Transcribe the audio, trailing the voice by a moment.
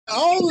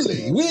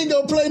only. We ain't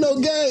gonna play no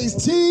games.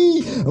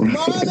 T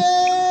Money.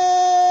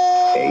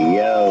 Hey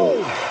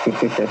yo.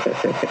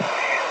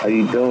 How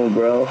you doing,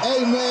 bro?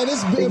 Hey man,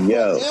 it's been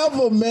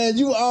forever, man.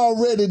 You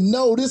already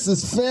know this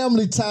is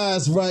family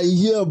ties right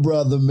here,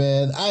 brother,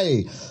 man.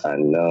 Hey, I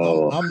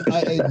know.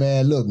 Hey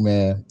man, look,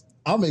 man.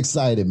 I'm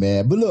excited,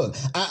 man. But look,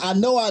 I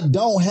know I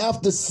don't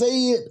have to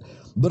say it,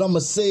 but I'm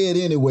gonna say it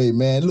anyway,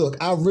 man. Look,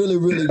 I really,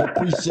 really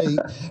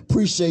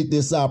appreciate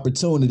this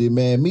opportunity,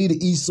 man. Me, the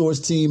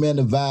eSource team, and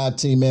the Vibe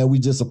team, man. We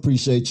just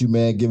appreciate you,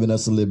 man, giving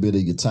us a little bit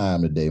of your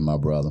time today, my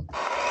brother.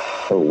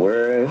 A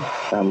word.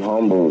 I'm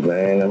humbled,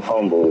 man. I'm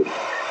humbled.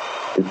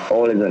 It's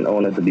always an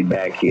honor to be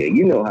back here.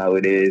 You know how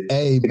it is.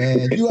 Hey,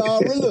 man, you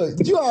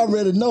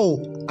already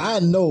know.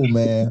 I know,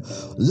 man.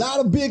 A lot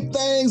of big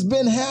things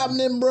been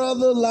happening,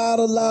 brother. A lot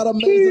of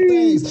major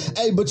things.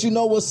 Hey, but you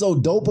know what's so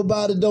dope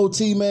about it, though,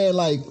 T, man?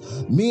 Like,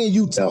 me and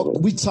you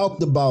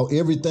talked about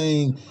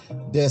everything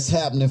that's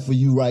happening for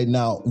you right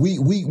now. We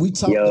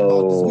talked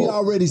about this. We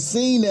already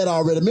seen that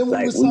already. Remember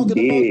we was talking about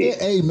that?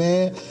 Hey,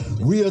 man,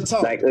 real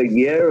talk. Like a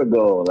year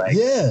ago.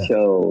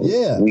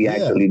 We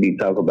actually did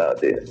talk about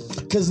this.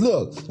 Cause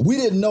look, we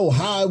didn't know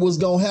how it was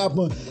gonna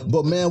happen,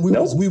 but man, we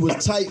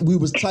was tight. We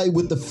was tight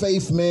with the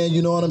faith, man.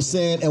 You know what I'm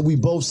saying? And we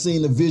both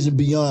seen the vision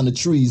beyond the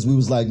trees. We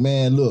was like,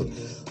 man, look,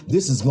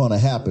 this is gonna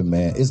happen,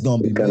 man. It's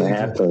gonna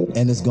happen,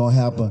 and it's gonna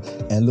happen.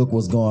 And look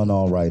what's going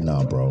on right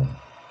now, bro.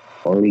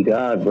 Only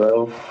God,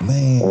 bro.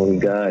 Man, only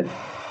God.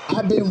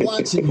 I've been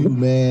watching you,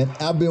 man.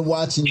 I've been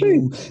watching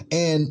you,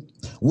 and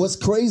what's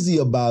crazy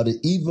about it,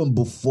 even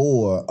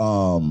before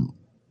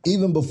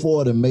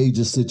the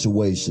major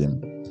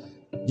situation.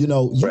 You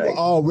know, you were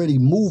already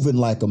moving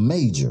like a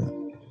major.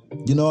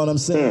 You know what I'm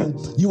saying?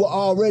 You were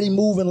already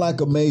moving like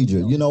a major.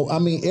 You know, I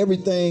mean,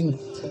 everything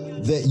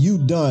that you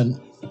done,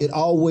 it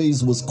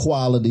always was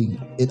quality.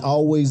 It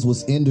always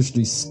was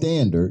industry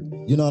standard.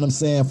 You know what I'm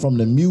saying? From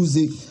the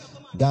music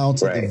down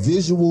to the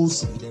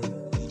visuals,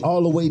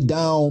 all the way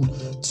down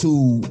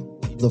to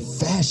the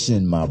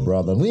fashion, my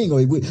brother. We ain't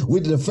going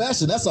with the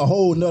fashion. That's a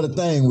whole nother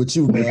thing with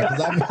you, man.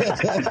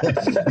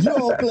 You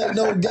don't play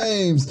no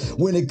games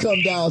when it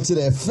come down to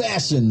that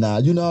fashion now.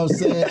 You know what I'm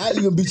saying?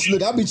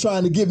 I be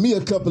trying to get me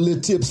a couple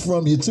of tips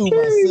from you too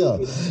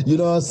myself. You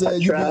know what I'm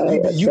saying? You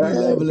be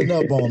leveling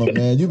up on them,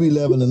 man. You be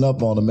leveling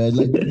up on them, man.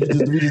 Like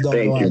we just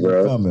don't know how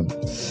you're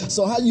coming.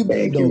 So how you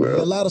been though?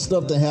 A lot of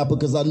stuff that happened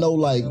because I know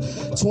like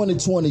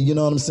 2020. You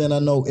know what I'm saying? I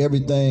know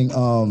everything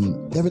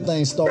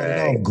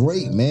started off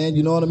great, man.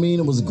 You know what I mean?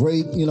 It was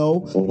great, you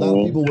know. A lot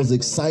of people was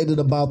excited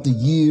about the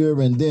year,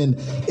 and then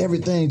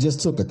everything just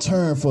took a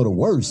turn for the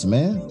worse,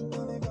 man.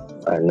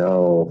 I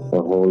know.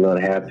 A whole lot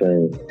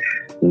happened.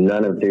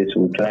 None of this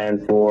we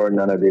planned for.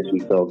 None of this we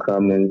saw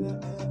coming.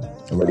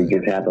 But it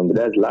just happened. But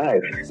that's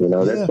life, you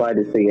know. That's why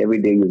they say every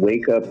day you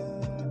wake up,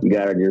 you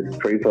gotta just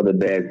pray for the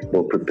best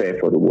but prepare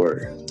for the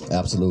worst.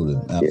 Absolutely.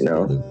 You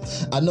know?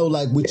 I know,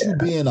 like with you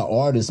being an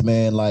artist,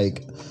 man.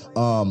 Like,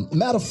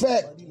 matter of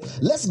fact,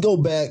 let's go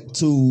back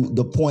to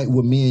the point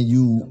where me and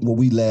you, where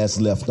we last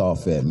left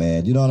off at,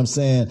 man. You know what I'm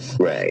saying?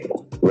 Right.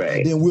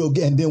 And then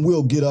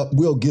we'll get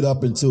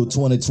up until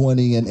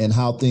 2020 and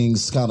how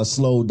things kind of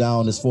slowed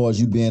down as far as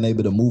you being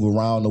able to move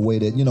around the way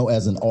that, you know,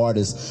 as an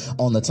artist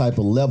on the type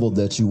of level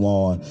that you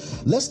on.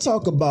 Let's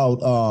talk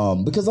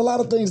about because a lot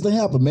of things that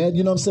happen, man.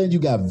 You know what I'm saying? You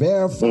got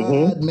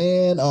Verified,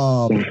 man. You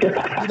know,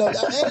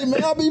 hey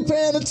man, I be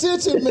paying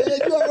attention, man.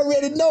 You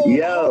already know.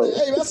 Yo.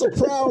 Hey, that's a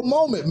proud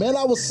moment, man.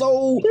 I was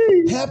so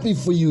happy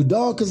for you,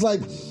 dog, because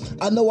like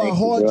I know how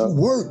hard you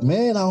work,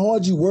 man. How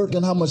hard you work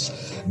and how much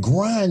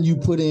grind you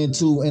put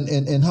into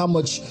and how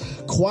much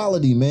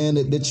quality, man,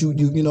 that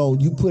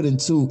you put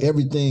into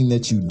everything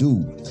that you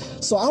do.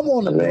 So I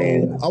want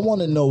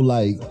to know,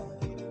 like,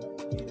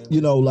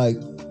 you know, like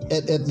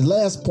at the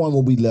last point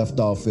where we left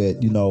off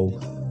at, you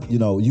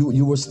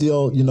were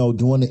still, you know,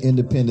 doing the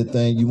independent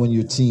thing. You and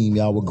your team,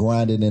 y'all were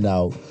grinding it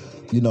out.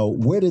 You know,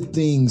 where did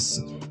things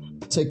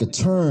take a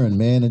turn,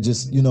 man, and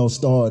just, you know,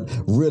 start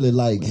really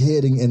like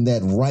heading in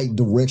that right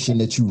direction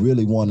that you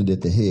really wanted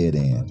it to head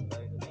in?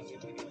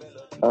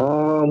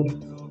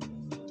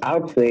 I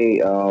would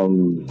say,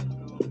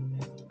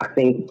 I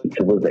think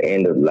it was the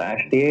end of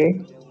last year,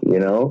 you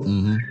know,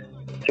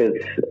 because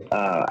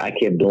I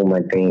kept doing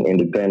my thing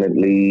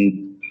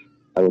independently.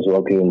 I was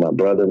working with my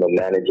brother, my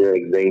manager,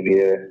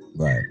 Xavier,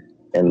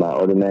 and my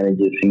other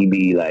manager,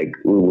 CB. Like,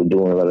 we were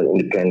doing a lot of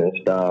independent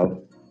stuff,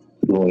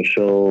 doing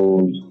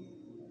shows,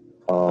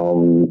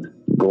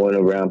 going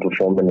around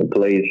performing in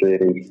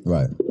places,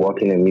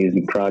 working in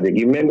music project.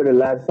 You remember the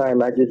last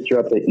time I just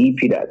dropped an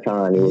EP that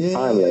time? It was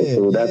Timeless,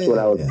 so that's what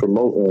I was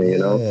promoting, you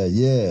know?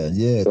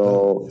 Yeah.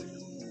 So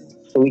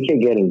we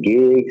kept getting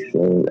gigs,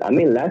 and I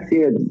mean, last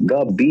year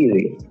got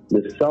busy.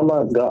 The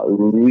summer got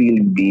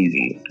really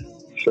busy.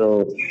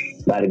 So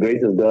by the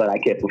grace of God, I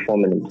kept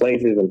performing in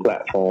places and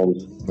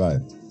platforms.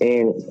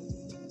 And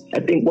I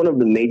think one of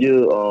the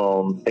major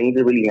things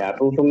that really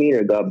happened for me,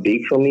 that got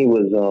big for me,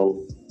 was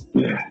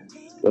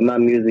when my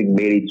music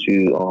made it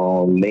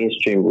to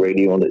mainstream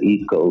radio on the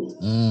East Coast.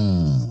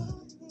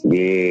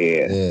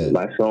 Yeah,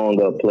 my song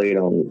got played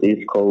on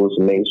East Coast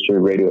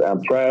mainstream radio.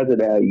 And prior to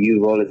that,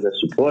 you've always been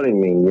supporting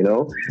me,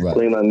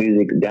 playing my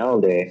music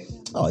down there.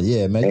 Oh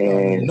yeah,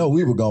 man! You know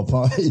we were gonna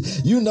party.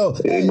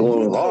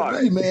 Going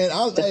hard, me, man.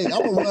 I'm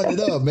gonna run it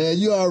up, man.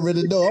 You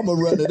already know I'm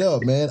gonna run it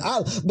up, man.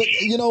 But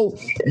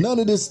none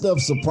of this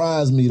stuff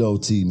surprised me though,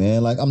 T,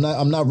 man. Like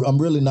I'm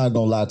really not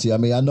gonna lie to you. I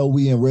mean, I know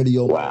we in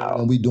radio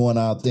and we doing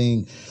our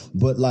thing,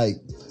 but like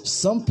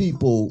some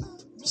people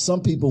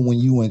when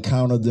you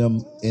encounter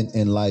them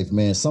in life,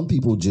 man, some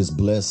people just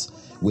blessed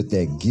with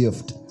that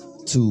gift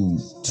to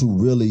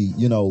really,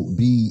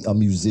 be a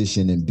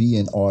musician and be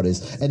an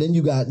artist. And then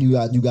you got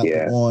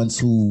the ones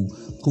who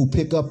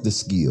pick up the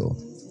skill,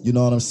 you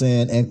know what I'm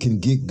saying, and can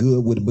get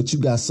good with it. But you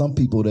got some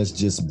people that's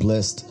just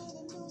blessed,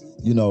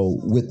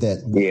 with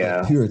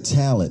that pure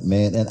talent,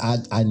 man. And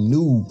I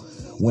knew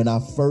when I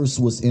first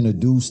was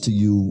introduced to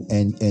you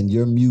and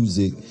your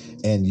music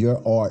and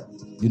your art,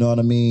 you know what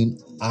I mean?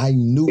 I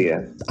knew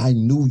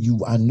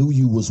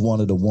you was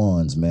one of the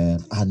ones,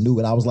 man. I knew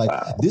it. I was like,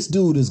 this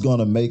dude is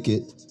gonna make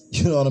it.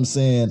 You know what I'm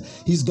saying?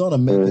 He's gonna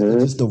make it.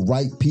 Just the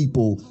right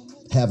people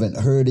haven't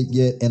heard it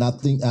yet. And I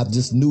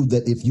just knew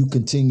that if you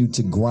continue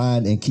to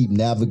grind and keep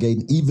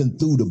navigating, even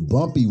through the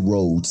bumpy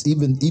roads,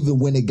 even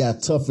when it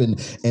got tough and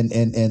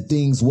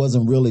things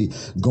wasn't really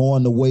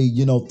going the way,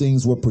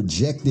 things were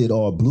projected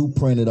or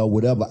blueprinted or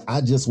whatever,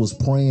 I just was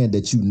praying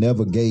that you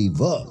never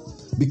gave up.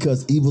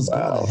 Because it was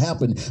going to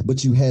happen,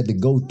 but you had to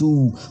go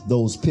through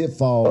those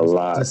pitfalls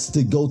just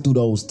to go through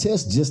those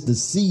tests just to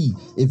see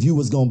if you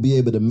was going to be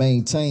able to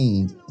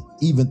maintain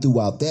even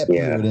throughout that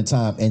period in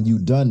time, and you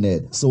done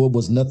that. So it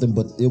was nothing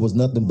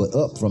but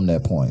up from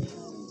that point.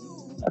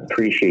 I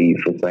appreciate you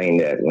for saying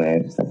that,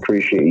 man. I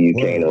appreciate you,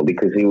 Kano,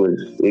 because it was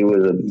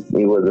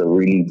a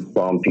really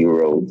bumpy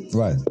road.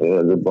 Right. It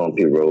was a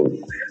bumpy road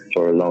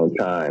for a long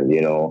time.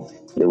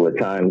 There were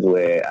times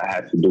where I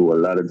had to do a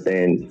lot of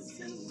things,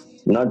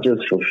 not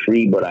just for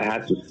free, but I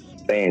had to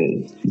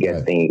spend to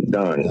get things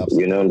done. Absolutely.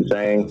 You know what I'm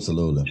saying?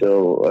 Absolutely.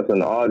 So as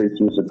an artist,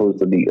 you're supposed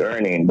to be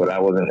earning, but I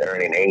wasn't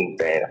earning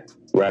anything.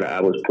 Rather,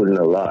 I was putting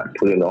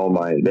all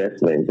my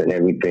investments and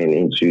everything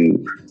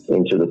into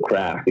the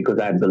craft because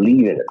I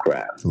believe in the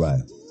craft.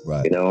 Right.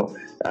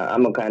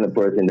 I'm a kind of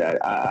person that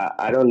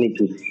I don't need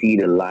to see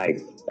the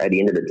light at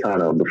the end of the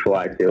tunnel before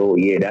I say, oh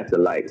yeah, that's the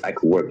light. I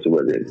could work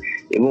towards it.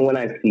 Even when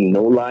I see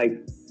no light,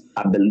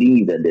 I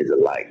believe that there's a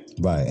light.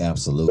 Right,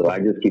 absolutely. So I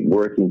just keep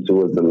working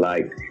towards the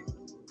light.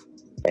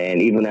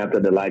 And even after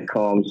the light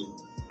comes,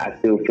 I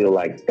still feel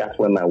like that's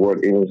when my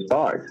work even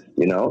starts,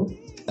 Absolutely.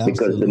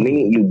 Because the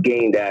minute you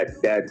gain that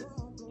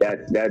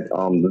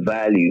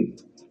value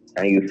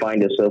and you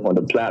find yourself on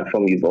the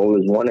platform you've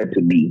always wanted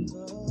to be,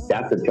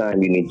 that's the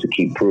time you need to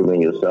keep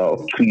proving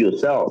yourself to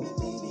yourself.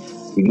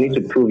 You need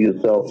to prove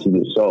yourself to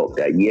yourself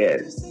that,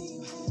 yes,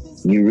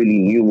 you really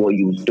knew what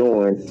you was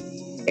doing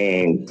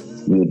and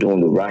you were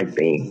doing the right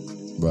thing.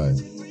 Right.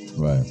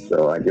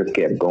 So I just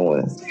kept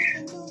going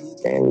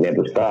and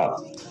never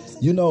stopped.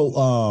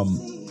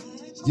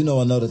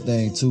 Another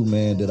thing too,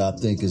 man, that I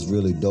think is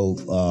really dope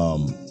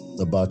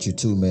about you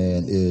too,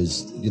 man,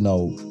 is you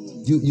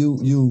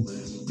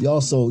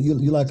also you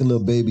like a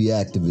little baby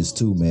activist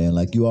too, man.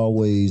 Like you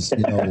always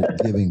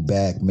giving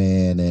back,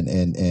 man,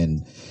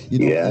 and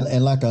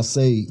like I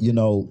say,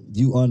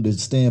 you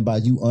understand by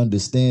you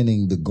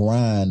understanding the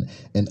grind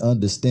and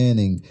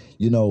understanding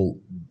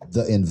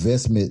the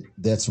investment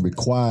that's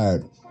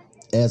required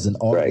as an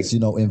artist,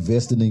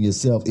 investing in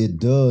yourself. It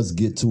does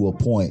get to a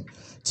point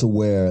to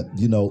where,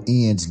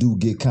 ends do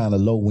get kind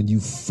of low when you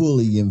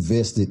fully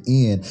invested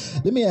in.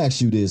 Let me ask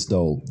you this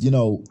though,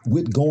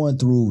 with going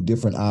through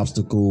different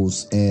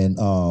obstacles and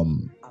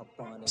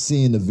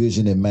seeing the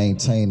vision and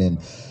maintaining,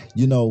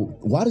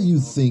 why do you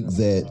think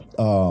that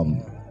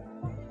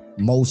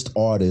most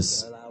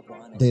artists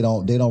they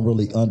don't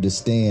really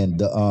understand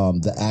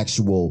the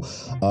actual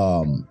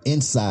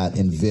inside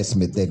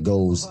investment that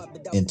goes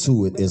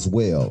into it as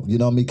well? You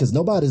know what I mean? Because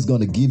nobody's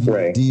going to give you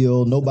a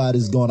deal.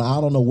 Nobody's going to,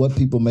 I don't know what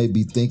people may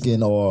be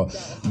thinking or,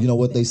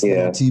 what they see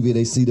on TV.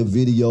 They see the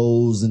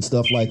videos and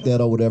stuff like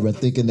that or whatever and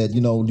thinking that,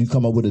 you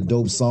come up with a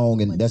dope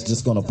song and that's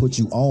just going to put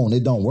you on.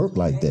 It don't work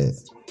like that.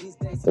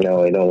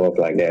 No, it don't work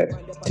like that.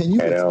 Can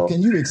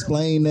you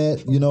explain that?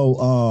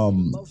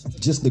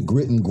 Just the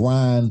grit and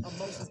grind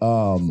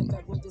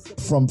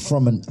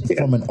from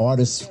an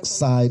artist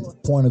side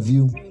point of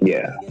view.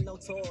 Yeah.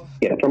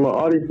 From an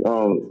artist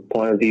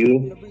point of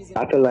view,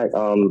 I feel like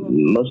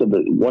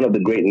one of the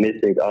great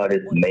mistakes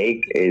artists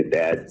make is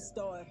that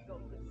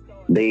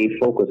they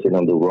focusing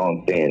on the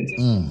wrong things.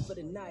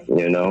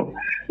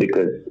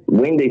 Because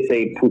when they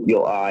say put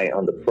your eye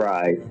on the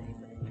prize,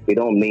 it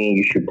don't mean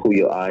you should put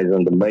your eyes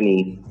on the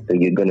money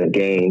that you're gonna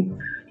gain,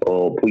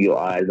 or put your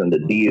eyes on the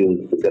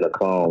deals that's gonna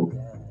come.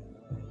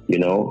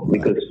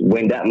 Because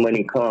when that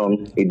money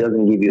comes, it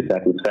doesn't give you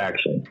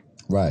satisfaction.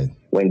 Right.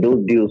 When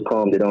those deals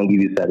come, they don't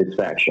give you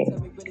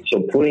satisfaction.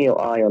 So putting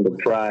your eye on the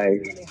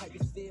prize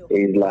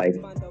is like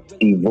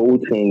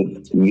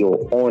devoting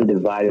your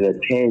undivided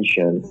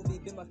attention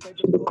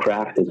to the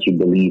craft that you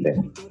believe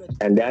in.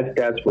 And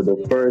that's for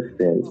the first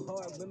thing,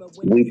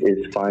 which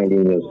is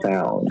finding your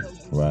sound.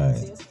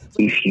 Right.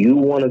 If you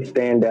want to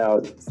stand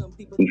out,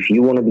 if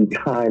you want to be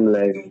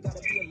timeless,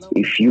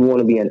 if you want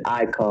to be an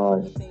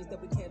icon,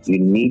 you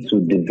need to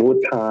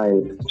devote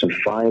time to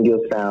find your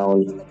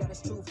sound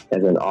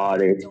as an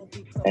artist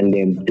and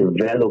then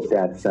develop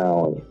that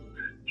sound.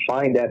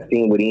 Find that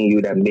thing within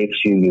you that makes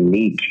you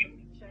unique.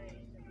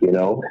 You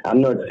know,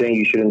 I'm not saying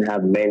you shouldn't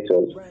have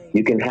mentors.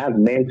 You can have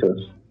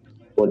mentors,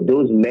 but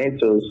those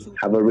mentors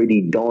have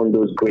already done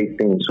those great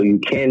things, so you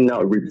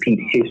cannot repeat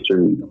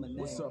history.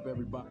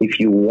 If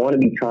you want to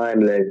be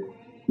timeless,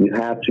 you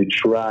have to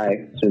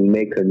try to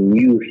make a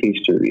new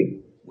history.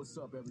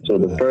 So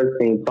the first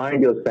thing,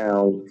 find your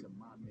sound.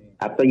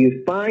 After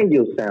you find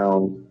your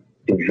sound,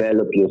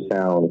 develop your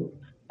sound.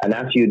 And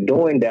as you're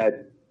doing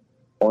that,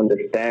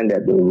 understand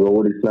that the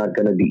road is not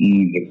going to be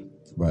easy.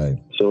 Right.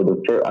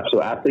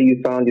 So after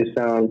you found your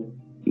sound,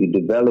 you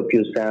develop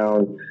your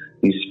sound,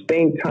 you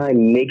spend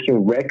time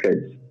making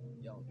records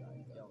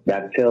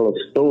that tell a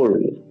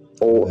story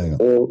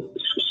or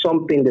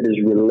something that is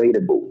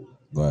relatable.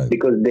 Right.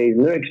 Because there's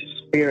no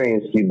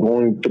experience you're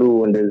going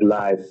through in this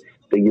life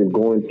that you're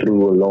going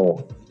through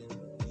alone.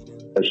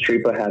 A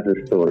stripper has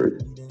a story.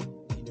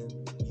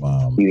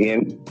 Wow. You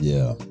hear me?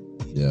 Yeah.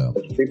 Yeah.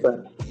 A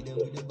stripper,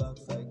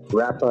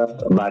 rapper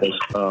about it,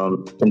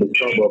 in the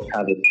suburbs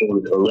has a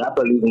story. A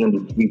rapper living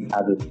in the streets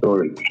has a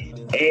story.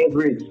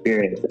 Every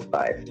experience in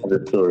life has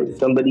a story.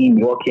 Somebody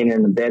walking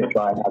in the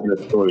bedside has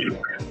a story.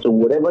 So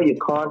whatever your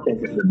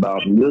content is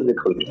about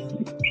musically,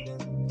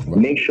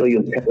 make sure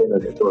you're telling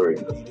a story.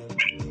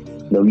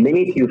 The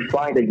minute you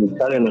find that you're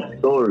telling a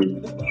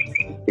story,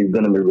 it's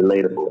going to be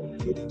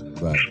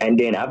relatable. Right. And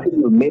then after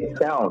you make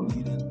sound,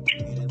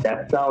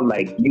 that sound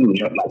like you,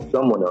 not like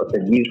someone else,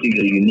 that gives you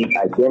your unique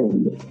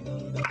identity,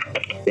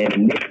 then the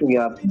next thing you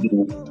have to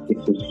do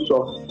is to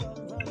source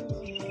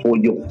for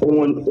your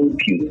own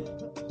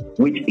input,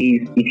 which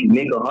is if you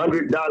make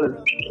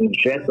 $100,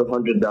 invest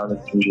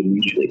 $100 in your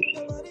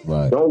music.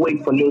 Right. Don't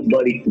wait for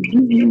nobody to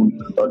give you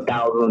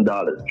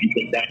 $1,000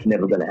 because that's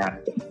never going to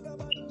happen.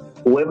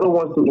 Whoever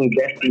wants to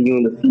invest in you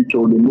in the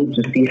future, they need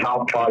to see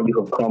how far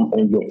you have come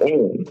on your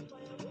own.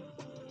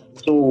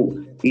 So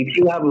if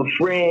you have a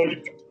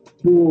friend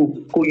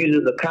who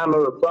uses a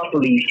camera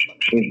properly,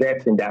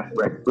 invest in that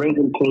friend. Bring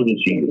them closer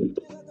to you.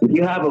 If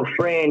you have a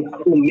friend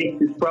who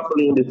mixes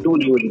properly in the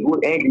studio with a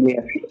good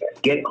engineer,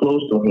 get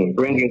close to him.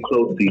 Bring him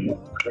close to you.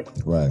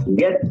 Right.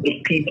 Get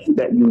the people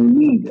that you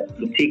need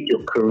to take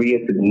your career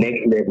to the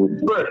next level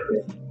first.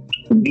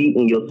 To be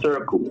in your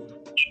circle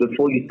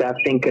before you start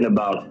thinking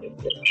about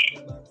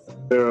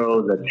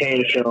girls,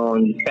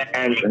 attention,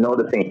 fans, and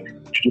other things.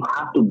 You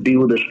have to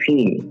build a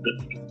team.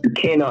 You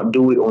cannot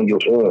do it on your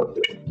own.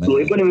 Man. So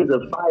even if it's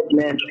a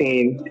 5-man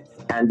team,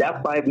 and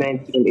that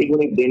 5-man team,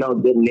 even if they're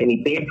not getting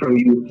anything from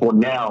you for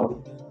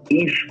now,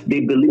 if they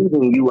believe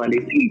in you and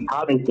they see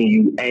talent in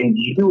you, and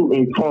you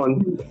in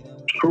turn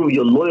prove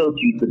your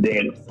loyalty to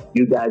them,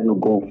 you guys will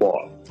go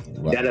far.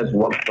 Right. That is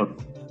what I'm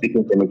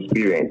speaking from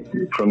experience.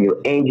 From your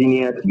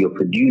engineer to your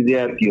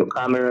producer to your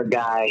camera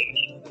guy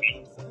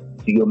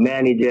to your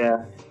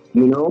manager,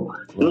 you know,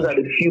 those are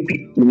the few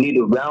people you need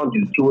around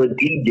you. To a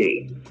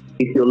DJ,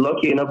 if you're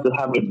lucky enough to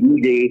have a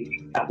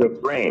DJ as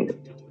a friend,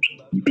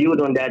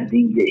 build on that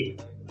DJ.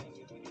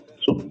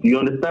 So you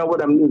understand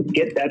what I mean?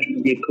 Get that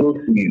DJ close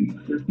to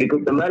you,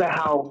 because no matter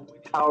how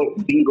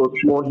big or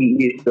small he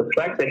is, the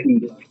fact that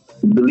he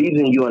believes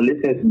in you and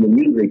listens to the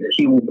music,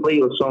 he will play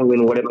your song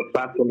in whatever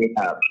platform you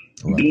have.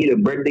 Right. Be it a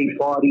birthday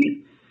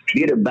party,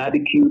 be it a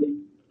barbecue,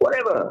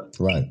 whatever.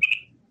 Right.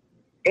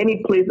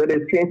 Any place that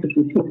is 10 to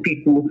 15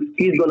 people,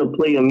 he's going to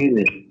play your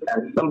music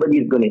and somebody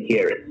is going to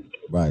hear it.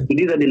 Right. So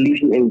these are the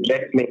little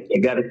investments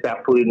you got to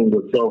start putting in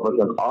yourself as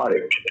an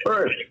artist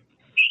first.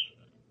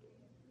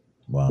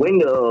 Wow. When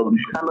the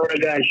camera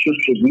guy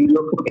shoots the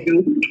video for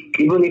you,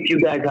 even if you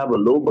guys have a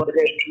low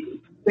budget,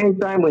 spend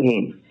time with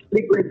him.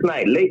 Sleepless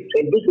night, late,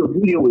 and do a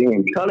video with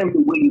him. Tell him the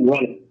way you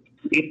want it.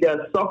 If there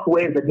are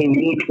softwares that he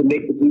needs to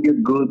make the video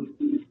good,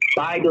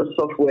 buy those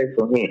softwares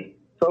for him.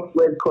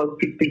 Software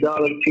costs $50,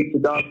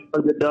 $50,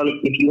 $100.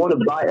 If you want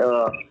to buy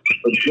a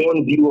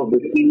drone view of the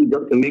city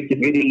just to make the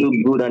video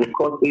look good and it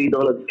costs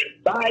 $80,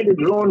 buy the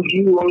drone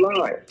view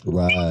online.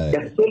 Right.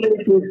 There's so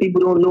many things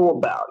people don't know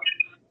about.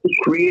 To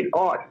create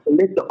art, to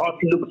make the art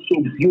look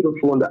so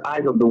beautiful in the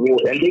eyes of the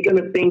world. And they're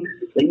going to think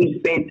that you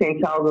spend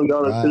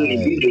 $10,000 to the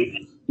video,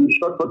 you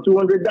shot for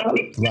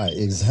 $200. Right,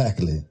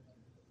 exactly.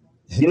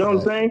 You know what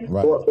I'm saying?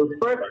 Right. Well, the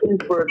first thing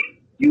first,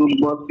 you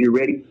must be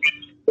ready to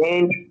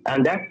spend,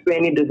 and that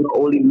spending doesn't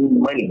only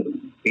mean money.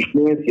 It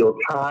means your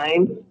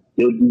time,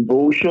 your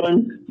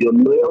devotion, your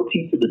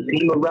loyalty to the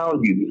team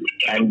around you,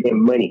 and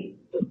then money.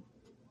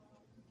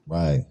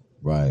 Right,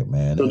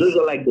 man. So those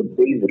are like the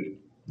basics.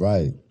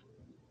 Right.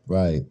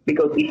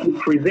 Because if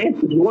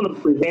you want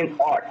to present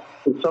art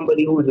to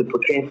somebody who is a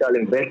potential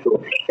investor,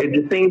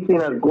 it's the same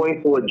thing as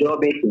going for a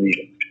job interview.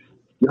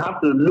 You have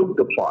to look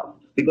the part.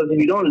 Because if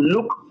you don't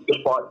look the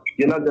part,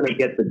 you're not going to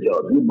get the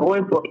job. You're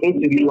going for an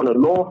interview on a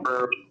law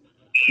firm,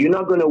 You're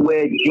not gonna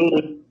wear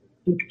jeans,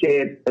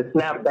 t-shirt, a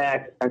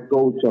snapback, and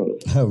gold chain.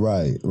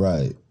 Right.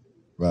 You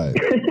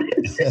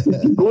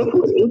go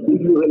to an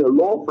interview in a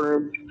law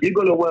firm, you're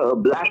gonna wear a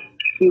black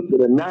suit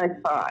with a nice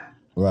tie.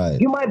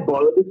 Right. You might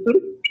borrow the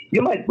suit,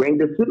 you might bring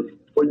the suit,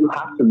 but you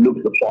have to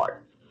look the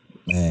part.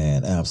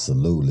 Man,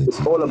 absolutely.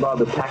 It's all about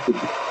the package.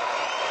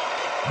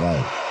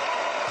 Right.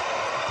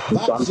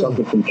 So I'm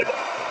talking from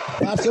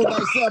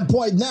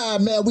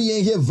 97.9, man. We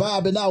in here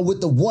vibing out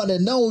with the one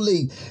and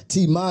only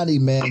T-Money,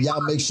 man.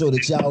 Y'all make sure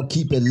that y'all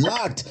keep it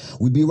locked.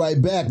 We be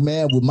right back,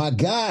 man, with my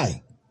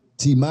guy,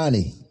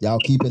 T-Money. Y'all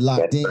keep it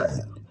locked in.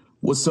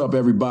 What's up,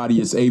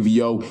 everybody? It's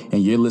AVO,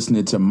 and you're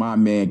listening to my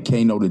man,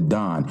 Kano the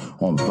Don,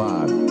 on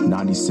Vibe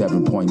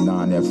 97.9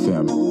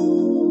 FM.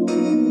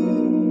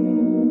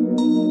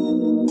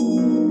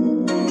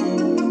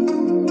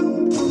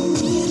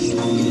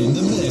 In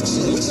the mix,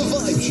 it's a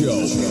Vibe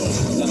Show.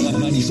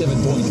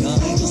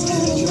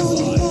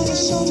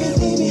 97.9. Show me,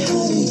 baby,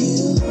 how do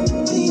you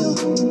feel?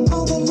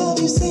 All the love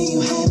you say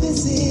you have,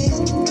 is it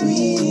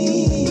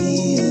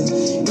real?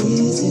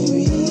 Is it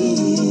real?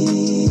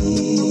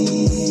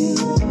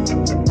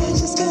 I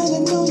just gotta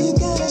know, you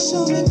gotta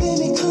show me,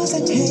 baby, cause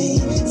I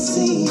can't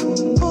see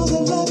all the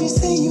love you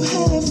say you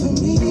have for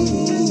me.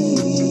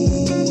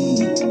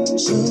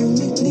 Show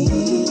me,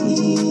 please.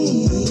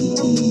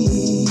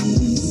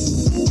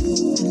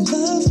 I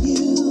love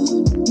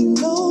you, you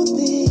know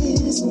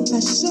this. I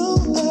show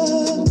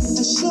up,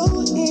 I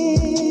show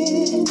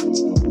it.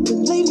 But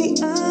lately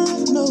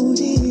I've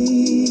noticed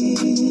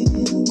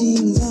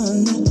things are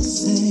not the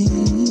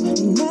same.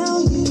 And now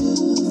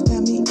you've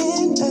got me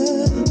in a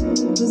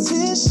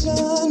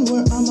position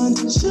where I'm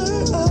unsure of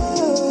us.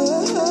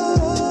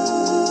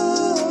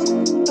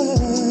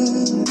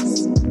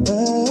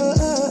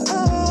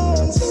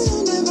 You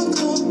don't ever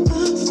call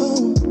my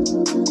phone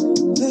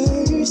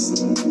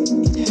first,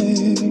 it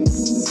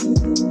hurts.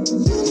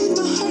 You leave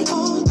my heart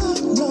all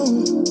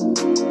alone.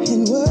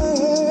 And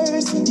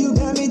worse, you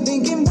got me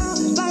thinking about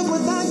life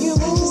without you. I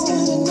just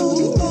gotta know,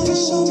 you gotta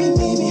show me,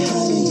 baby,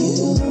 how do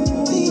you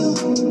feel?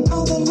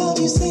 All the love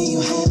you say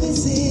you have,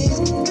 is it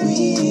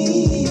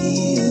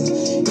real?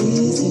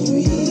 Is it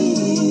real?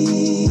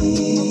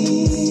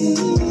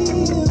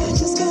 I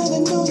just gotta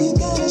know, you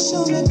gotta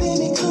show me,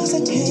 baby, cause I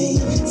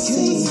can't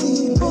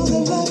see all the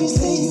love you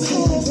say you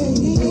have for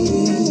me.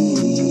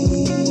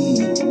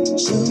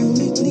 Show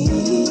me,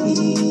 please.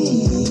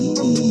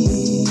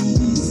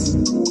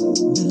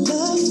 The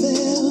love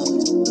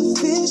felt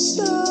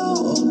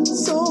official,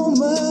 so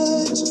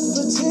much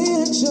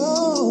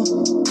potential,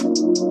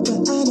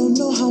 but I don't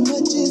know how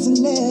much is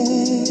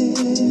left.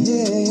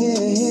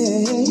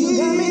 You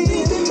got me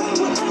thinking about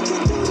what I can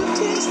do to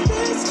fix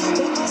this,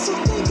 but also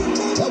thinking,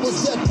 baby, That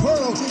was that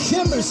Pearl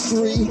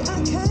chemistry. I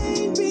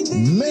can't be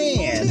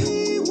Man,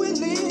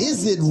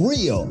 is it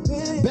real?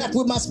 Back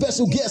with my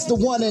special guest, the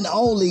one and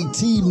only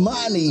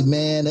T-Money,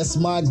 man. That's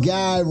my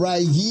guy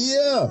right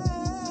here.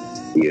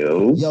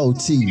 Yo,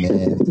 T,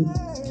 man.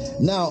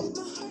 Now,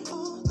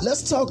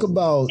 let's talk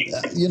about,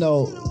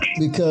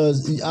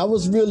 because I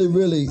was really,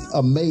 really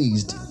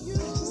amazed,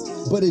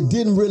 but it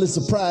didn't really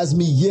surprise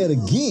me yet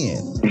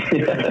again.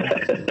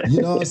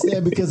 You know what I'm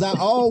saying? Because I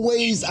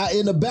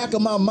in the back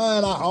of my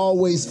mind, I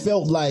always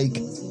felt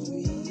like,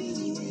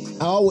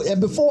 and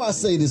before I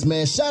say this,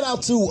 man, shout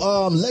out to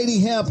Lady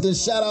Hampton,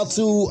 shout out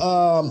to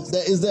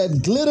that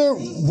Glitter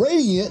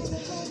Radiant,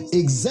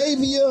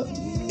 Xavier,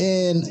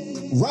 and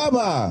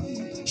Rabbi.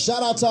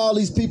 Shout out to all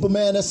these people,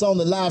 man, that's on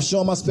the live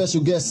show. My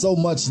special guest, so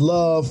much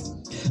love.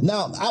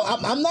 Now,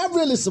 I'm not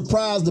really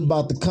surprised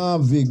about the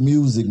Convict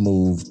music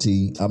move,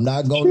 T. I'm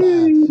not gonna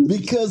lie.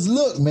 Because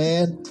look,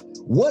 man,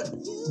 what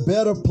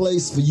better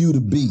place for you to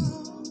be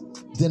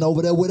than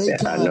over there with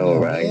Akon? I know,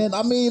 right? Man?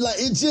 I mean, like,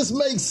 it just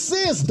makes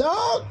sense,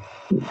 dog.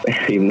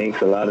 It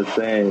makes a lot of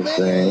sense,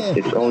 man.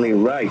 It's only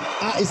right.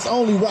 It's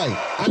only right.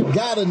 I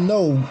gotta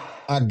know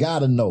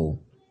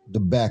the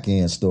back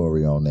end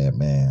story on that,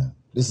 man.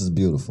 This is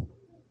beautiful.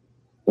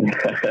 For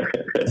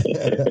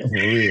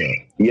real.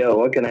 Yo,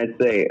 what can I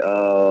say?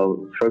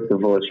 First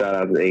of all, shout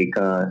out to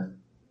Akon.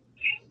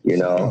 You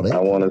know, I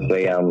want to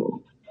say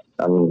I'm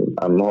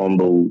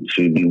humbled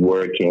to be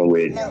working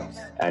with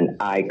an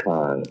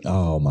icon.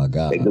 Oh my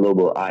God. A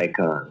global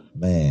icon.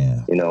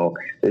 Man. You know,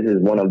 this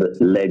is one of the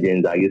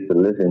legends I used to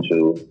listen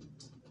to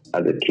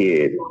as a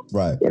kid.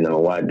 Right. You know,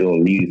 while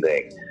doing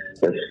music.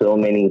 There's so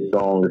many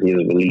songs he has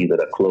released that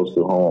are close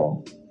to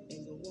home.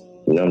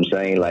 You know what I'm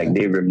saying? Like,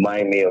 they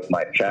remind me of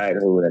my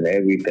childhood and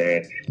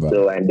everything. Right.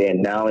 So, and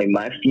then now in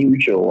my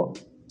future,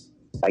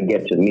 I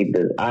get to meet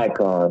this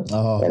icon,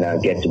 and I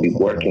get to be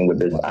working with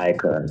this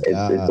icon.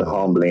 It's a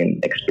humbling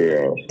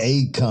experience.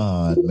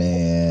 Akon,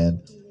 man.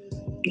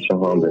 It's a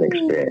humbling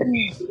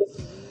experience.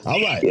 All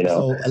right, you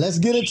know? So let's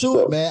get into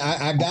it, man.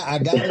 I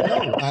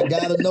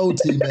gotta know,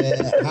 T,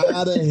 man.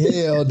 How the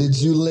hell did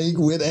you link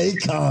with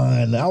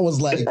Akon? I was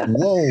like,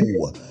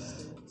 whoa.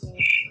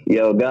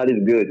 Yo, God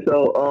is good.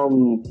 So,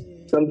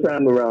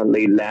 sometime around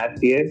late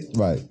last year,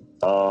 right?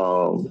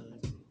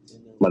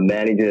 my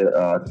manager,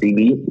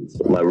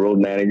 CB, my road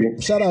manager.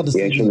 Shout out to He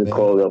CB, actually man.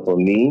 called up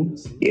on me.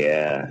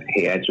 Yeah,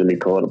 he actually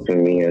called up to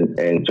me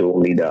and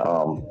told me that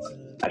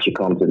I should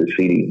come to the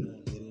city.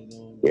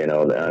 You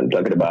know, I'm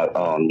talking about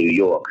New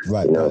York,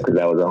 Right, you know, right. because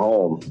I was at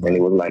home. And he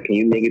was like, can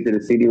you make it to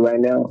the city right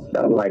now?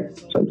 I was like,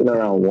 something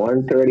around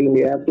 1:30 in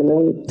the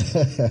afternoon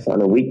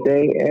on a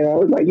weekday. And I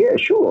was like, yeah,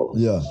 sure.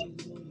 Yeah.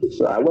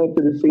 So I went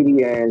to the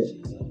city and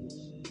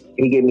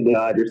he gave me the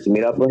address to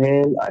meet up with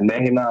him. I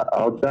met him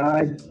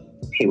outside.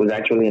 He was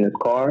actually in his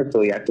car,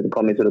 so he asked me to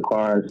come into the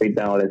car and sit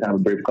down. Let's have a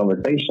brief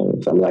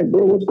conversation. So I'm like,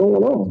 bro, what's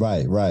going on?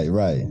 Right.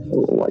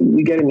 Why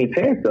you getting me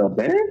pissed off,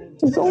 man?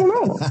 What's going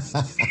on?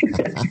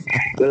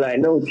 They're like,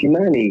 no,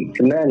 Timani,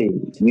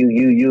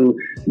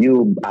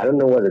 you. I don't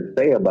know what to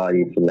say about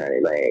you,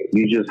 Timani. Like,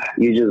 you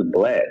just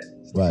blessed.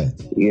 Right.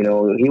 You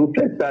know, he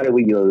first started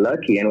with "you're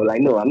lucky," and I was like,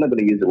 no, I'm not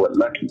going to use the word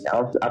lucky.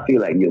 I feel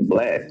like you're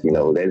blessed. You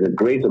know, there's a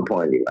grace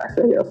upon you. I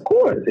said, of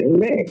course,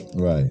 amen.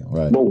 Right.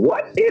 But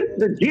what is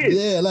the gist?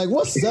 Yeah, like,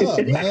 what's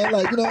up, man?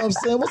 Like, you know what I'm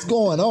saying? What's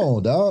going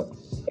on, dog?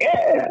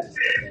 Yeah.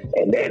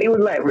 And then he was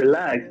like,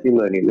 relax,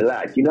 Timani,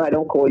 relax. You know, I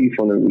don't call you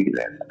for no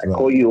reason. I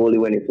call you only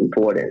when it's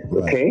important,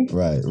 okay?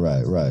 Right.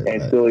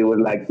 And so he was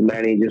like,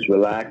 Timani, just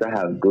relax. I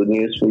have good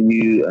news for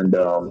you. And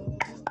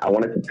I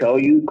wanted to tell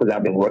you because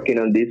I've been working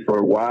on this for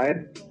a while,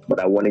 but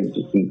I wanted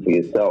you to see for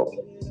yourself.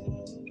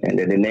 And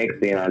then the next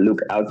thing, I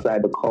look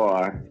outside the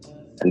car,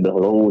 and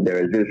behold,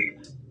 there is this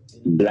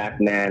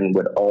black man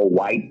with all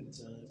white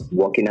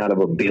walking out of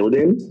a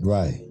building.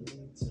 Right.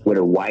 With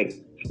a white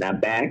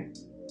snapback.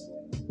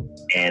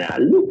 And I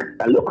look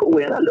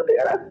away and I look at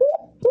it. I said,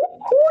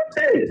 who is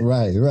this?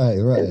 Right.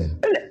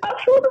 And I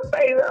saw the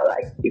face. I'm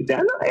like, is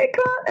that not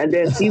Akon? And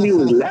then TV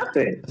was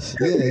laughing.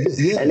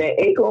 Yeah. And then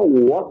Akon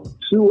walked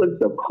towards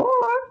the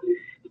car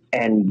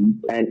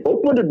and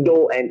opened the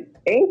door and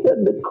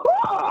entered the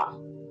car.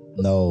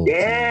 No.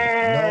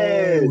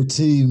 Yes. No,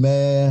 T,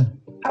 man.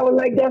 I was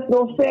like, that's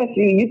no fair to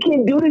you. You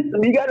can't do this to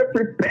me. You got to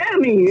prepare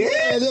me.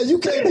 Yeah, you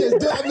can't just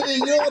do it. I mean,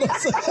 you know what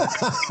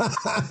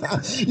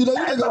I'm saying? You know,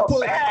 you ain't gonna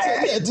put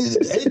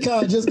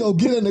Akon just gonna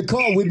get in the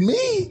car with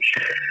me.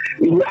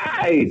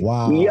 Right.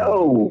 Wow.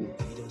 Yo.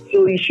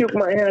 So he shook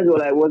my hands.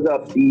 Was like, what's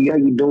up, E? How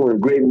you doing?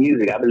 Great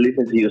music. I've been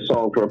listening to your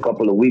song for a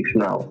couple of weeks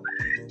now.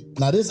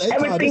 Now this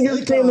Everything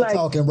just Akon seemed like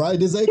talking, right?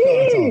 This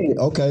Akon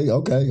talking.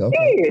 Okay.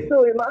 Yeah.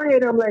 So in my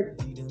head, I'm like,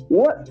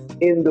 what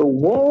in the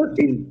world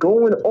is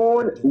going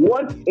on?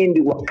 What in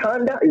the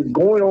Wakanda is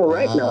going on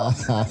right now?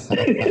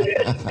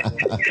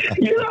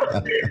 You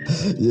know?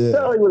 Yeah.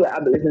 So he was like,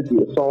 I've been listening to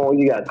your song.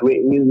 You got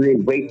great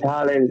music, great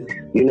talent.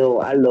 You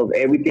know, I love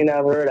everything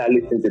I've heard. I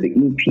listened to the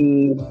EP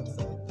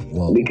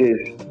because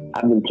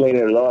I've been playing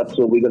it a lot.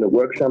 So we're gonna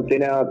work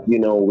something out. You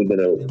know, we're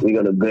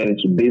gonna get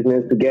into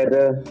business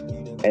together.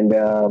 And,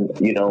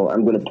 you know,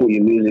 I'm going to put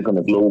your music on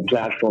a global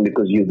platform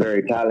because you're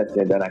very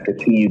talented and I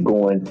could see you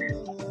going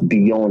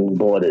beyond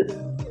borders.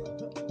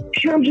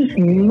 So I'm just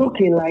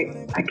looking like,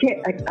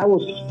 I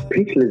was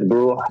speechless,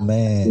 bro.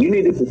 Man. You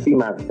needed to see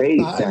my face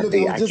that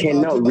day. I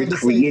cannot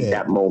recreate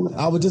that moment.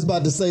 I was just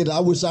about to say that I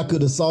wish I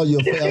could have saw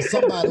your face.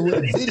 Somebody would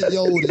have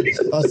videoed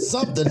it or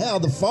something,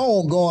 have the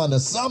phone going or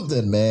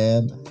something,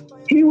 man.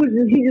 He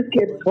just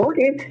kept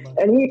talking,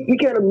 and he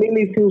kind of made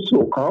me feel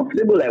so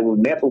comfortable. Like we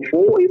met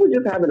before. He was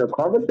just having a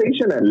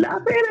conversation and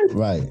laughing.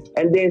 Right.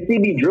 And then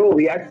CB drove.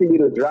 He asked me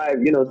to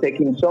drive, you know, take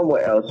him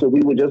somewhere else. So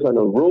we were just on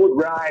a road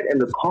ride in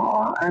the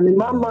car. And in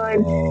my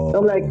mind,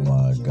 I'm like,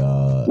 my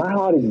God, my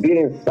heart is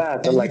beating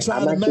fast. I'm like,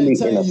 I'm actually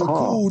in a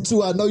car. Cool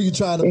too. I know you're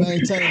trying to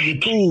maintain your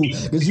cool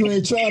because you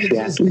ain't trying to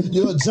just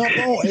jump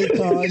on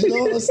Akon. You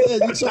know what I'm saying?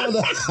 You're trying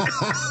to.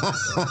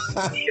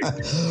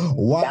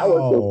 Wow. That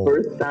was the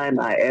first time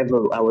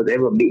I was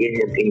ever meeting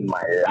him in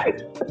my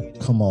life.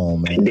 Come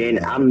on, man. And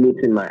then I'm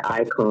meeting my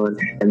icon,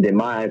 and then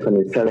my icon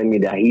is telling me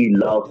that he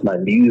loves my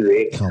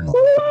music. Come on,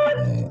 what?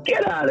 Man.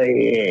 Get out of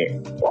here.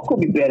 What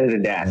could be better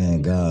than that?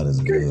 Man, God is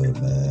good,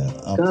 man.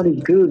 God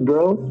is good,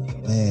 bro.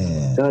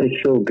 Man. God is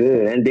so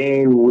good. And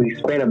then we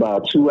spent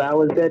about 2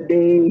 hours that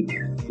day,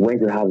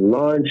 went to have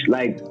lunch,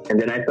 and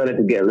then I started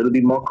to get a little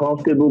bit more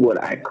comfortable,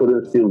 but I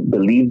couldn't still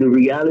believe the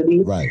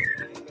reality. Right.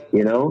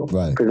 You know?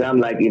 Right. Because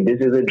I'm like, if this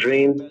is a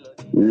dream,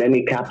 let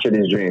me capture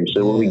this dream.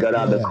 So when we got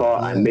out of the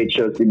car, I made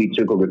sure CB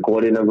took a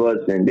recording of us,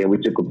 and then we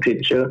took a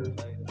picture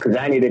because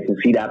I needed to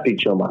see that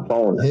picture on my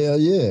phone. Hell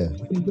yeah.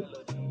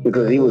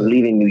 Because he was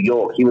leaving New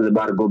York. He was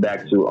about to go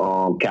back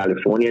to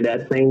California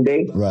that same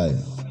day. Right.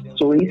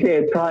 So he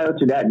said prior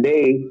to that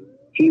day,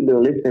 he'd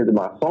been listening to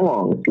my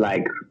songs,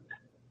 like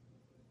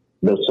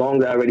the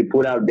songs I already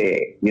put out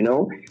there, you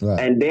know? Right.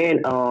 And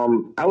then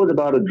I was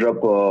about to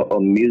drop a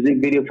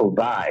music video for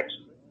Vibes.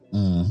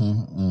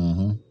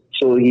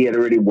 So he had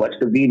already watched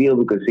the video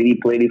because he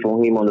played it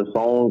for him on the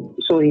phone.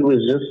 So he was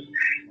just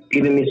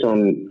giving me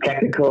some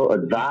technical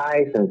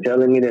advice and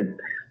telling me that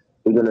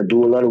we're going to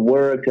do a lot of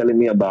work, telling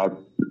me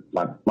about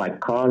my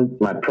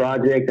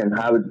project and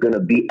how it's gonna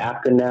be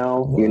after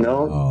now, you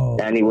know.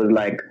 And he was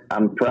like,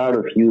 "I'm proud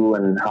of you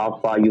and how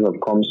far you have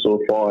come so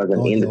far as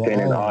an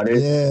independent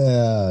artist."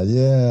 Yeah.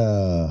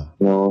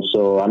 You know,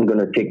 so I'm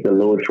gonna take the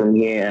load from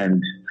here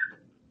and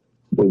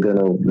we're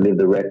gonna leave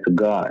the rest to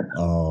God.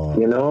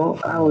 You know,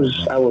 I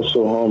was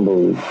so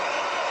humbled.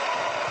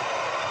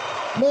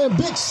 Man,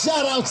 big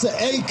shout out to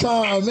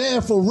Akon,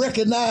 man, for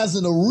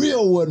recognizing a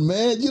real one,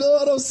 man. You know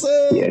what I'm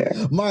saying?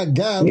 Yeah. My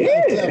God, we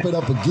gotta clap it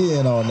up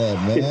again on that,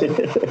 man.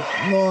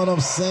 You know what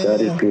I'm saying?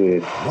 That is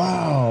good.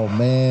 Wow,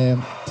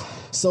 man.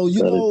 So,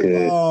 you know,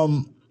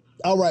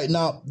 all right,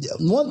 now,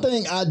 one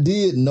thing I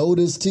did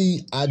notice,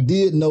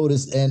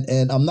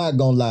 and I'm not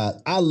gonna lie,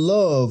 I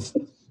love,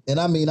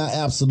 and I mean, I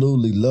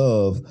absolutely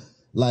love,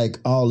 like,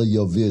 all of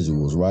your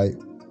visuals, right?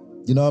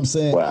 You know what I'm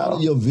saying? Wow. All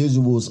of your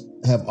visuals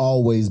have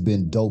always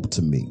been dope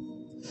to me.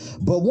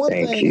 But one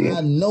thing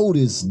I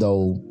noticed,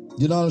 though,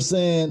 you know what I'm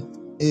saying,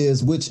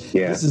 is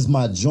this is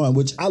my joint,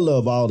 which I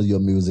love all of your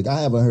music.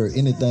 I haven't heard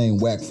anything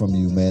whack from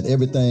you, man.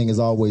 Everything has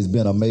always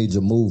been a major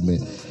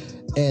movement.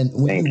 And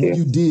when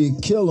you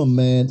did Kill 'Em,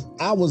 man,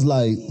 I was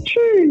like,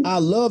 I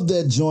love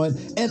that joint.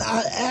 And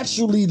I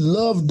actually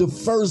loved the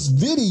first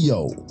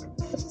video.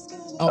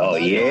 Oh,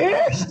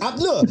 yeah? I'm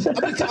telling you,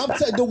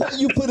 the way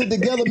you put it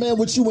together, man,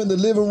 with you in the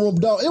living room,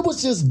 dog, it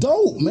was just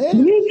dope,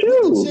 man. Me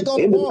too.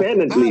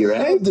 Independently,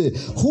 right?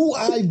 Who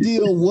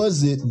idea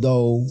was it,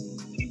 though,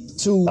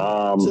 to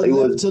level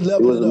it up?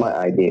 It was my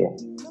idea.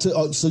 To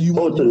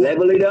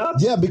level it up?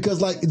 Yeah,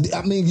 because like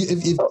I mean,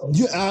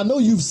 I know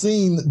you've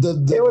seen the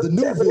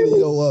new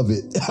video of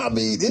it. I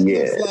mean, it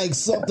looks like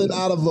something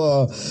out of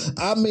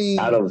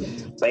out of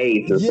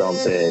space or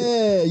something.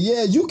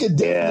 Yeah, you can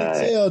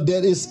definitely tell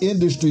that it's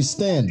industry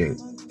standard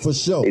for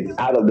sure. It's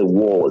out of the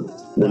world.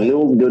 The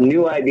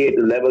new idea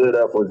to level it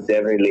up was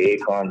definitely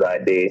Akon's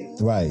idea,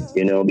 right?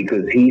 You know,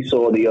 because he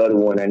saw the other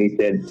one and he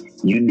said,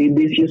 "You did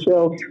this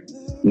yourself.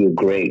 You're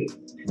great."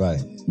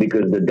 Right.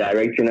 Because the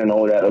direction and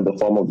all that of the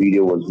former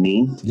video was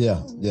me.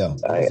 Yeah.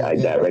 I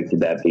directed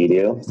that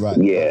video. Right.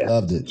 Yeah. I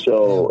loved it.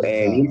 So,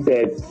 and he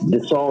said,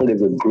 the song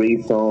is a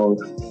great song.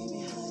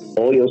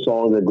 All your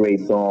songs are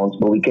great songs,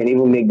 but we can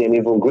even make them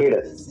even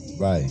greater.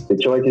 Right. The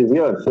choice is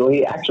yours. So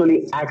he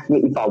actually asked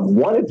me if I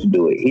wanted to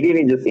do it. He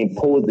didn't just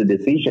impose the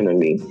decision on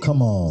me.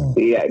 Come on.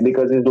 Yeah,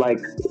 because it's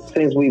like,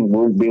 since we've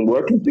been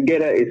working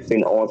together, it's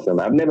been awesome.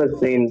 I've never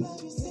seen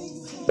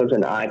such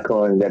an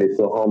icon that is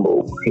so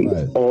humble. He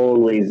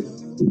always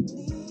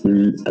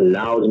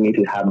allows me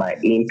to have my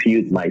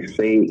input, my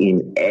say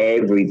in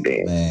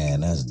everything.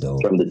 Man, that's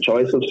dope. From the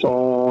choice of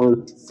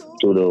songs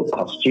to the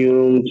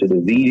costume to the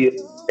video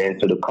and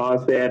to the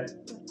concept,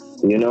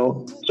 you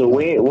know. So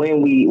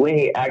when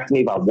he asked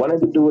me if I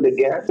wanted to do it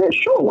again, I said,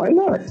 sure, why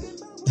not?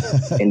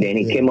 And then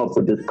he came up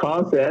with this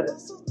concept.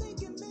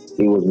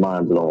 It was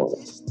mind blowing.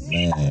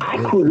 Man, I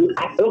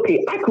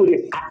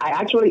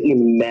actually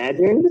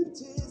imagined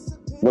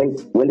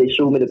when they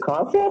showed me the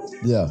concept.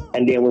 Yeah.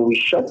 And then when we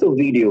shot the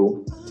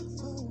video,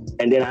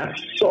 and then I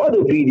saw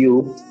the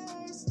video,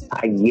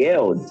 I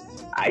yelled,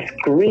 I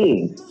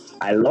screamed,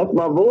 I lost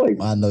my voice.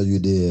 I know you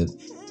did.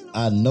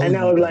 And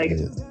I was like,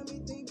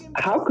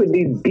 how could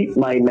this beat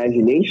my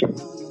imagination?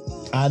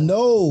 I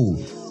know.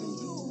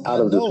 Out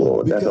of this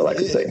world. That's all I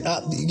can say.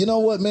 You know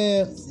what,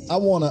 man? I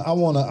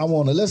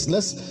wanna.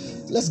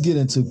 Let's get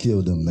into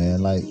Kill Them,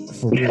 man. Like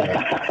for real.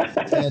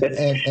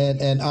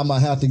 and I'm gonna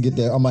have to get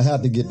that. I'm gonna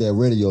have to get that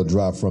radio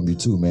drop from you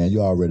too, man.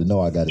 You already know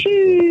I got it.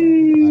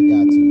 I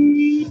got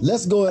to.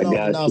 Let's go ahead and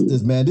announce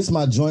this, man. This is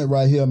my joint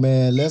right here,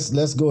 man.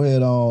 Let's go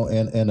ahead on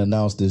and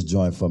announce this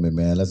joint for me,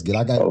 man. Let's get.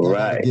 I got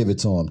to give it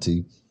to him,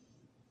 T.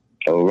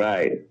 All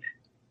right.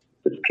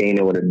 It's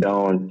Kano with the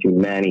Dawn, T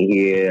Manny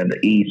here, the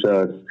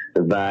ESUS,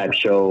 the Vibe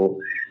Show.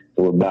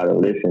 We're about to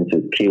listen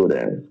to Kill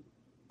Them.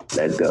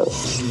 Let's go.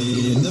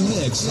 In the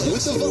mix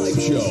with the Vibe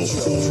Show.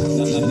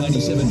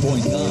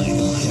 97.9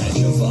 Catch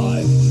a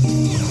Vibe.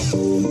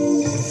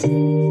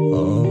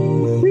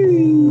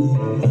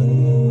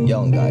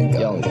 Young guy.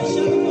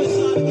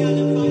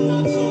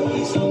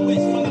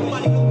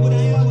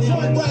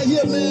 Right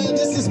here, man.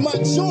 This is my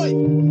joint.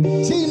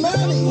 T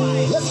Manny.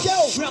 Let's go.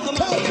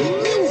 Country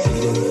music.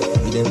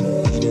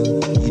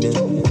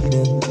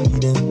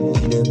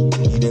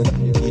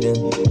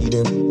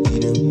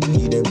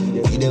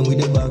 With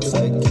the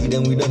backside, key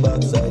them with the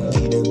backside,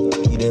 key them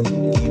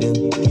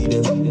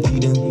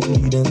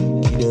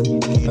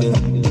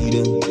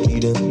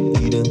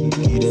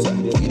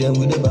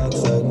with the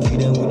backside, key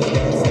them with the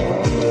backside.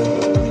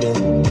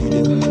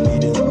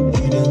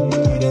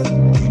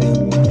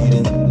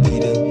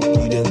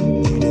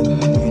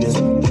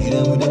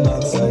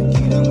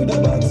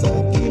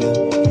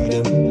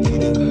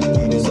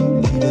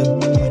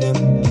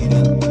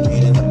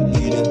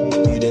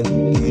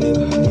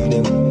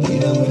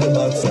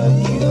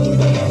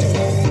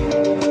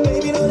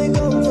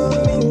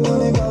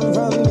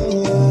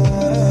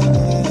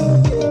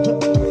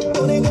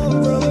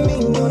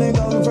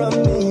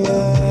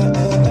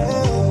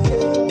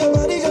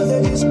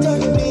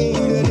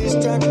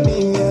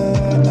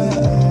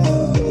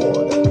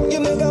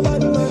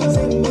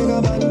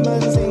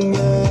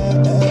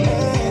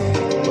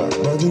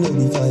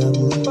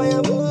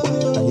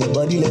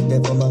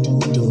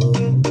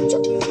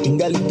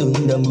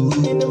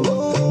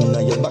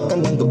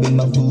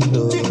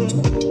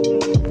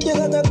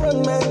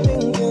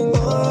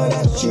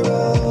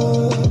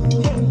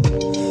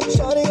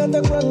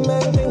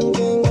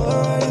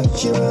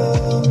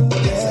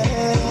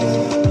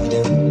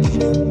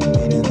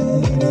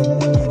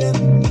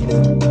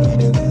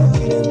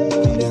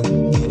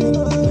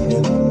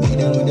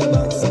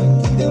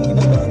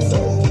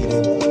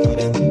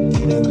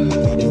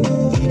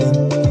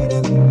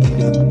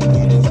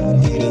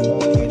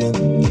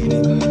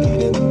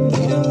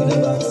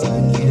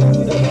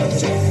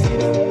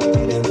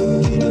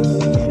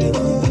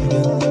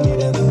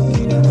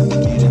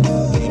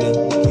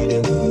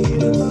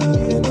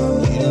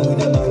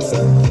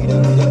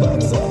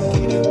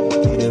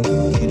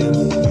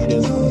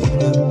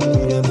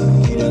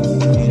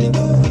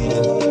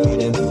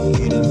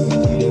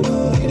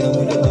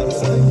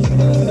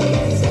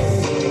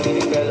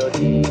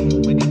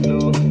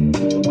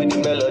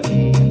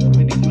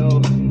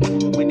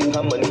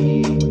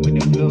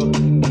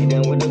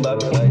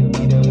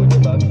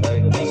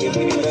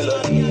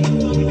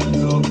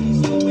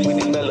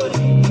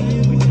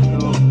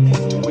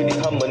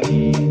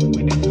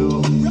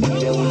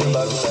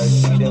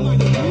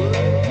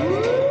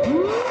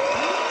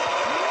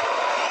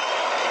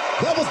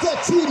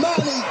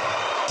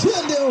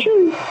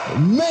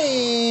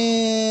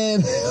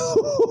 Man,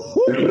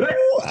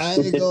 I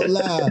ain't gonna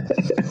lie.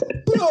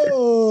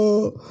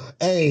 Bro.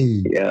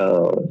 Hey.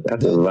 Yo,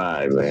 that's a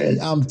vibe, man.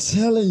 I'm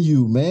telling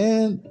you,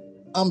 man.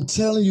 I'm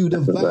telling you, the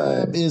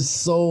vibe is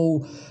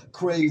so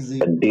crazy.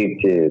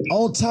 Addictive.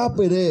 On top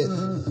of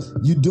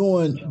that,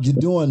 you're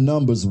doing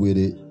numbers with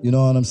it. You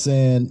know what I'm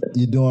saying?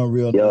 You're doing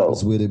real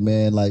numbers with it,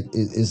 man. Like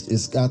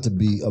it's got to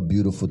be a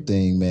beautiful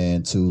thing,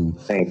 man. To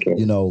thank you.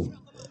 You know,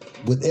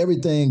 with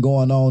everything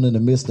going on in the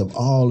midst of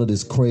all of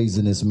this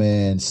craziness,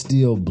 man,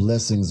 still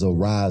blessings are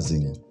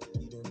rising.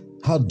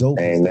 How dope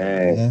is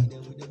that, man?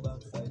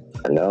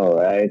 I know,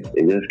 right?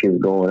 It just keeps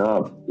going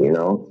up, you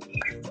know?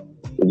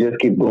 It just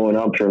keep going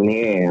up from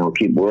here, and I'll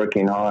keep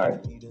working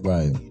hard.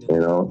 Right. You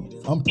know?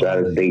 I'm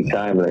try to stay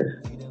timeless.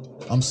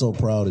 I'm so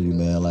proud of you,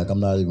 man. Like, I'm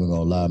not even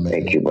gonna lie, man.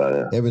 Thank you,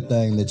 brother.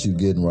 Everything that you're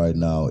getting right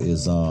now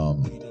is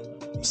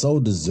so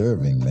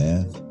deserving,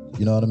 man.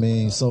 You know what I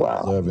mean? So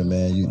deserving,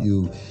 man.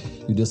 You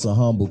just a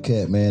humble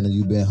cat, man, and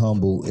you've been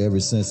humble ever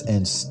since,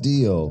 and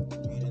still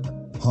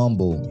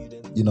humble.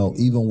 You know,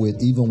 even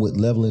with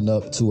leveling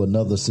up to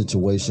another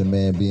situation,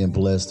 man, being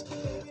blessed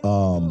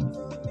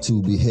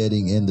to be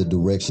heading in the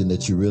direction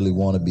that you really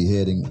want to be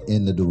heading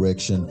in the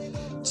direction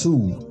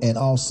to, and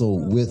also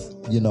with,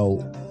 you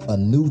know, a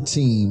new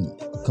team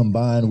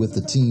combined with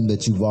the team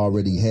that you've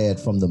already had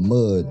from the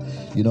mud.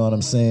 You know what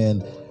I'm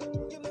saying?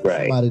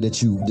 Right. Somebody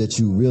that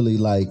you really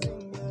like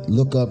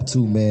look up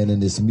to, man, in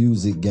this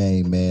music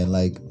game, man.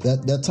 Like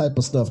that type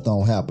of stuff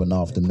don't happen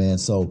often, man.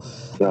 So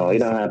no, it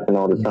don't happen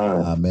all the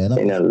time, man.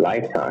 In a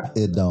lifetime,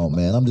 it don't,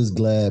 man. I'm just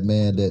glad,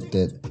 man,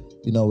 that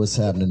you know it's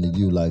happening to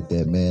you like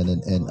that, man.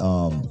 And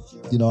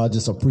you know, I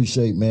just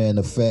appreciate, man,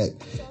 the fact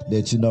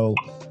that, you know,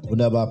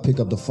 whenever I pick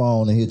up the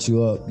phone and hit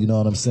you up, you know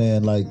what I'm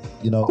saying? Like,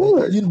 you know,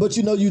 but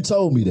you know, you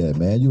told me that,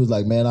 man. You was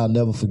like, man, I'll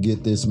never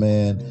forget this,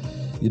 man.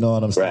 You know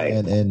what I'm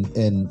saying? Right.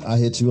 And I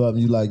hit you up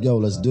and you like, yo,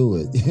 let's do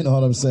it. You know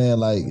what I'm saying?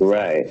 Like,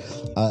 right.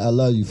 I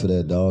love you for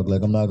that, dog.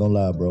 Like, I'm not gonna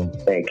lie, bro.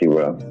 Thank you,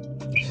 bro.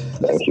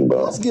 Thank you,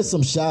 bro. Let's get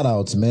some shout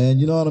outs, man.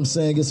 You know what I'm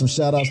saying? Get some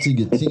shout outs to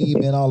your team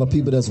and all the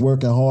people that's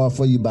working hard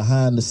for you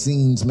behind the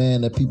scenes,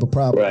 man, that people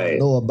probably don't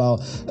know about.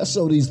 Let's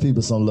show these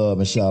people some love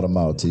and shout them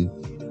out, T.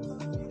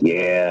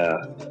 Yeah.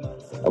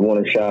 I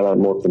want to shout out,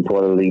 most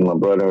importantly, my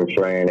brother and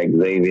friend,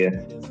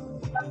 Xavier.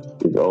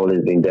 He's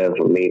always been there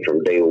for me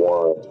from day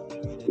one.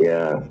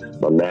 Yeah,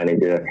 my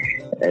manager.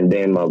 And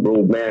then my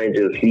road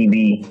manager,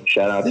 CB.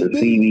 Shout out to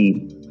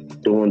CB.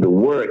 Doing the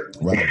work.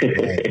 Right,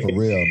 for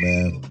real,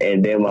 man.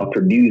 And then my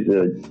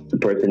producer, the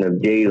person of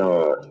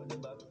Jaylon.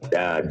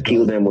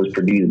 Kill Them was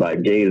produced by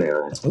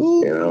Jaylon.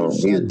 You know,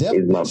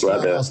 he's my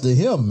brother. Shouts to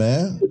him,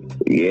 man.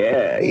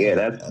 Yeah,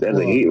 that's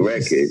a hit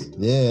record.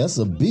 Yeah, that's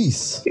a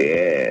beast.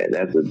 Yeah,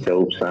 that's a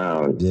dope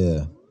sound.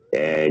 Yeah.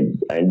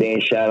 And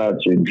then shout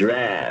out to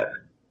Draft,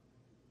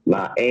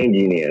 my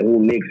engineer,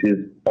 who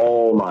mixes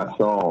all my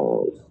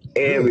songs.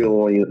 Every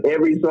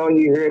song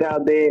you heard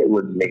out there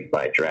was mixed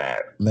by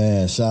Draft.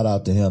 Man, shout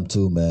out to him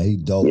too, man. He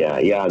dope. Yeah,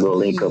 y'all go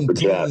link up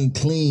with Draft.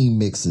 Clean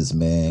mixes,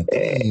 man.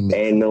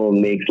 Ain't no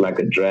mix like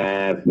a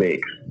Draft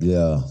mix.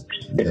 Yeah.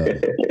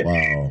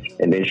 Wow.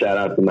 And then shout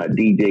out to my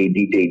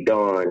DJ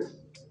Dawn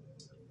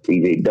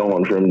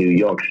from New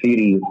York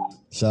City.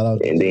 Shout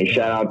out. And then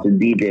shout out to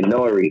DJ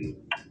Nori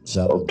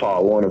of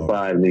Part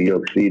 105, New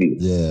York City.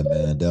 Yeah,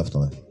 man,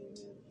 definitely.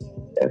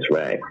 That's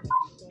right.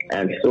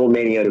 And so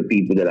many other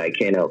people that I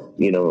can't help,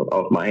 you know,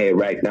 off my head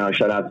right now.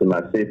 Shout out to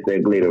my sister,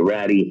 Glitter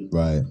Ratty.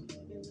 Right.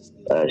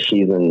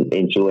 She's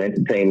into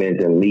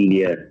entertainment and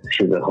media.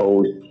 She's a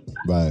host.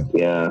 Right.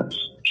 Yeah.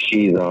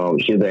 She's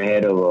the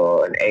head of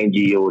an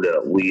NGO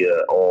that we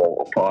are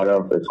all a part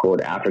of. It's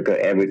called Africa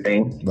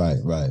Everything. Right.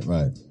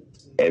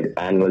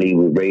 Annually,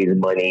 we raise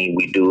money.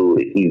 We do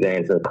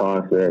events and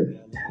concerts.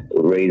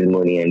 We raise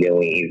money and then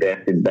we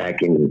invest it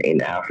back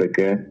in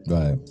Africa.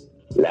 Right.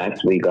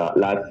 Last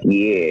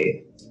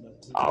year,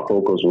 our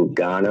focus was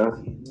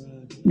Ghana.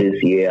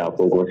 This year, our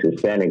focus is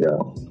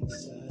Senegal.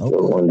 Okay.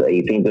 So on the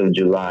 18th of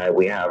July,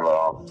 we have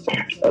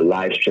a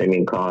live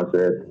streaming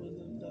concert,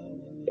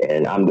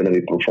 and I'm going to be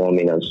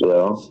performing as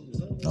well.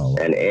 Oh.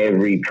 And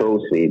every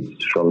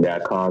proceeds from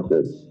that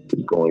concert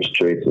is going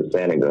straight to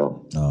Senegal.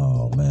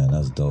 Oh, man,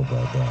 that's dope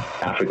right there.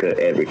 Africa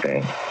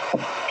Everything.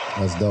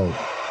 That's dope.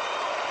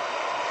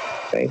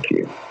 Thank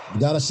you.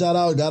 Got a shout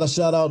out,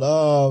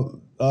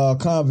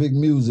 Convict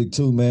Music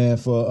too, man.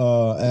 For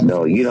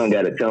no, you don't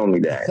got to tell me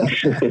that.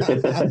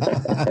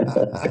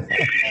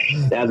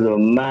 That's a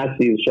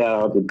massive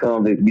shout out to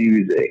Convict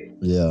Music.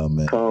 Yeah,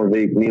 man.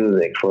 Convict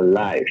Music for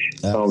life.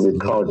 Absolutely.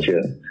 Convict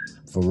culture.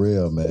 For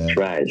real, man. That's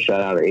right. Shout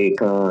out to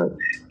Akon.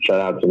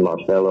 Shout out to my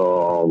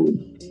fellow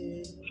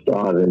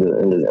stars in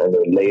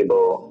the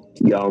label,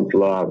 Young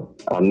Flock,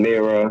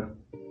 Amira.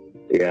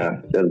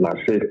 Yeah, that's my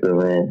sister,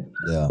 man.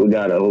 Yeah. We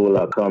got a whole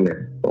lot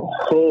coming.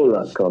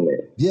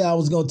 Yeah, I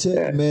was going to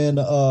tell you, man,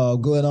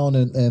 go ahead on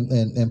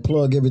and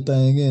plug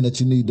everything in that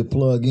you need to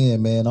plug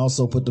in, man.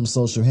 Also put them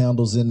social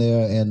handles in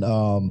there and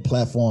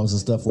platforms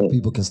and stuff where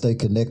people can stay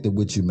connected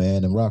with you,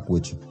 man, and rock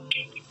with you.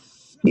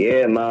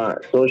 Yeah, my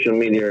social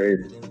media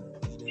is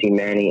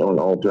T-Manny on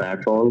all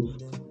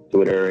platforms.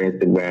 Twitter,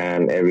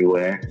 Instagram,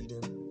 everywhere.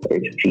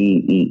 It's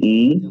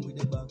TEEMANANAY.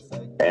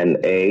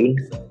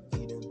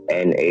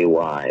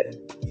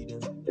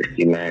 It's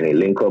T-Manny.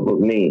 Link up with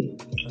me.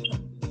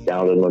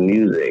 Download my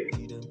music.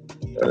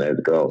 And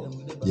let's go.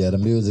 Yeah, the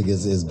music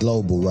is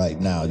global right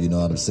now. You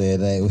know what I'm saying?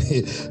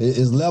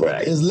 It's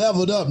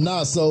leveled up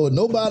now, so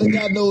nobody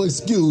got no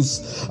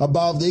excuse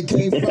about they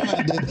can't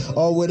find it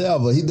or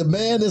whatever. The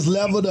man is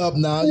leveled up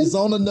now. He's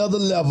on another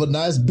level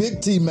now. It's Big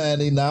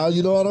T-Manny now.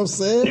 You know what I'm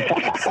saying?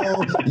 So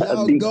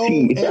y'all go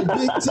and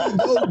Big T,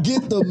 go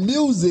get the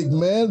music,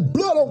 man.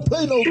 Blood don't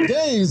play no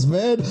games,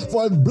 man.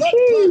 For blood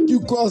clock you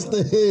cross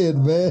the head,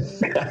 man.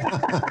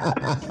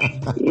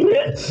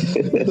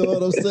 You know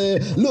what I'm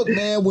saying? Look,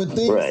 man, when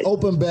things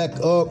open back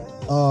up,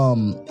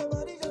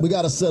 we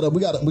gotta set up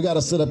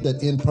that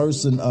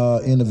in-person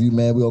interview,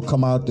 man. We'll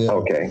come out there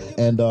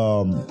and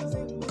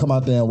come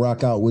out there and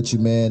rock out with you,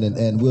 man,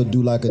 and we'll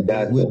do like a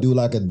day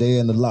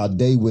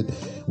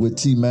with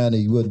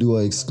T-Manny. We'll do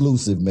an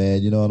exclusive,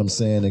 man, you know what I'm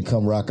saying, and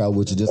come rock out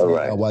with you just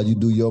while you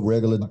do your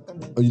regular,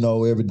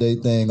 everyday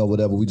thing or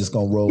whatever. We just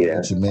gonna roll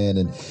with you, man,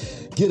 and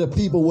get the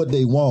people what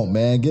they want,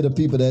 man. Get the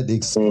people that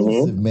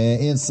exclusive,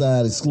 man,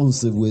 inside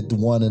exclusive with the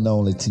one and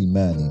only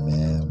T-Manny,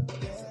 man.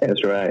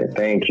 That's right.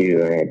 Thank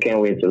you. I can't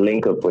wait to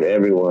link up with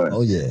everyone.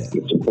 Oh, yeah.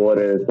 The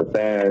supporters, the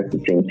fans, the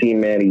Team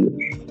T-Manny,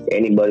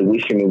 anybody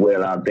wishing me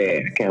well out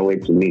there. Can't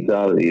wait to meet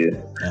all of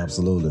you.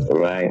 Absolutely. All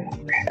right.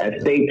 And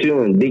stay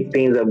tuned. Big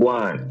things are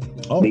going.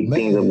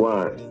 Things are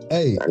going.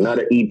 Hey.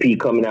 Another EP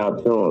coming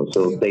out soon,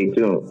 so stay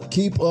tuned.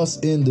 Keep us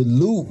in the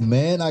loop,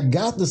 man. I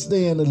got to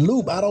stay in the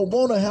loop. I don't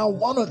want to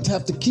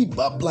have to keep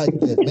up like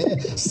that,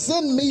 man.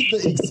 Send me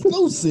the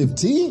exclusive,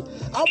 T.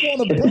 I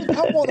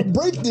want to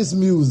break this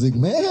music,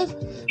 man.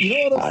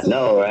 You know what I'm saying? I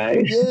know,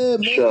 right? Yeah,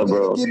 man. Sure,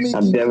 bro.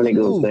 I'm definitely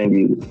going to send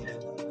you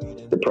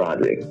the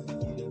project.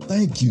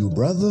 Thank you,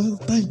 brother.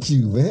 Thank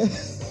you, man.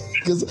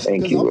 Because I'm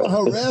going to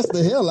harass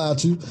the hell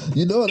out you.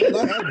 You know, and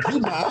I have to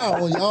keep my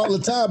eye on you all the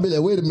time. Be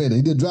like, wait a minute,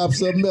 he did drop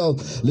something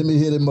else. Let me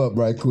hit him up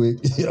right quick.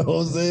 You know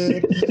what I'm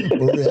saying?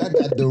 For real. I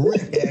got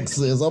direct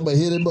access. I'm going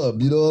to hit him up.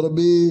 You know what I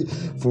mean?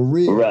 For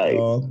real. Right.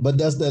 But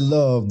that's that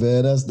love,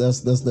 man. That's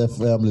that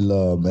family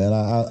love, man.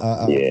 I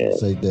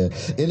appreciate that.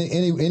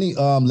 Any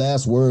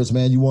last words,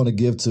 man, you want to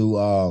give to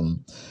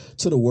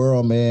the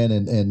world, man,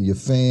 and your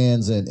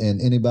fans and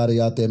anybody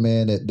out there,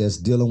 man, that's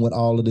dealing with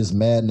all of this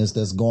madness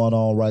that's going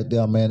on right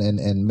there, man,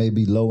 and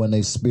maybe low in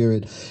their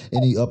spirit.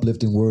 Any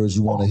uplifting words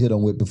you want to hit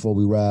them with before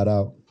we ride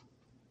out?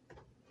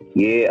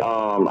 Yeah,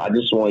 I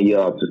just want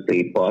y'all to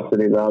stay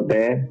positive out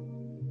there.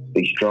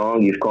 Be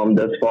strong. You've come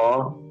thus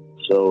far,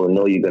 so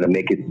know you're going to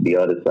make it to the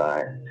other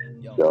side.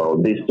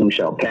 So this too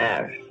shall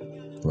pass.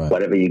 Right.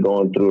 Whatever you're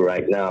going through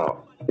right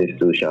now, this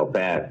too shall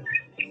pass.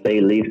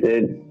 Stay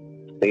lifted.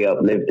 Stay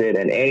uplifted,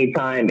 and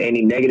anytime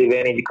any negative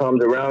energy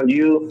comes around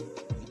you,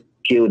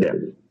 kill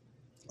them.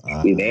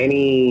 If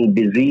any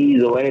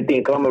disease or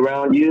anything come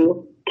around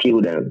you, kill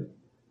them.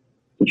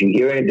 If you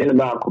hear anything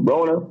about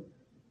corona,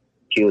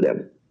 kill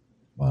them.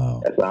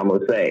 Wow. That's what I'm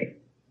gonna say.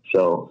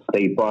 So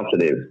stay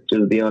positive.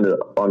 Just be on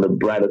the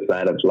brighter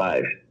side of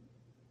life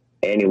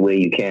any way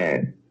you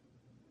can.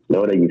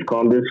 Know that you've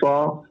come this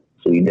far,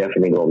 so you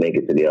definitely gonna make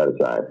it to the other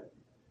side.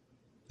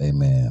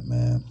 Amen,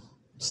 man.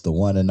 It's the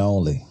one and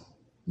only.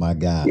 My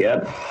God.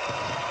 Yep.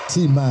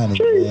 T-Manny,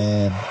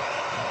 man.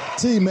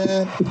 T,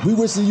 man, we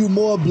wishing you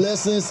more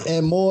blessings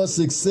and more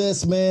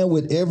success, man,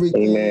 with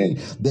everything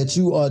that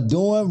you are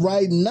doing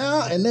right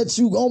now and that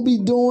you going to be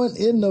doing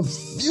in the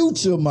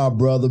future, my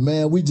brother,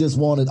 man. We just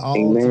want it all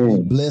to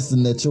be blessed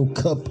and that your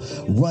cup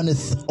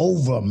runneth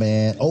over,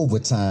 man.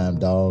 Overtime,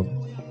 dog.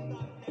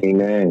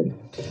 Amen.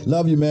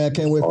 Love you, man.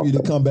 Can't wait for you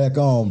to come back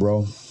on,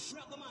 bro.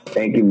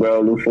 Thank you,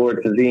 bro. Look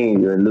forward to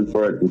seeing you and look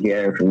forward to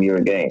hearing from you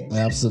again.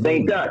 Absolutely. Stay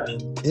in touch.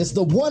 It's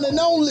the one and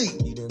only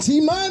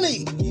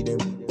T-Manny. Feed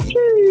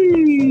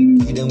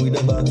them with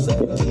the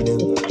backside.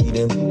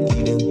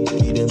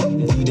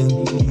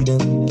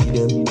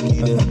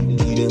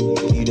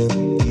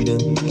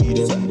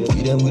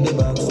 Feed them with the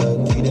backside.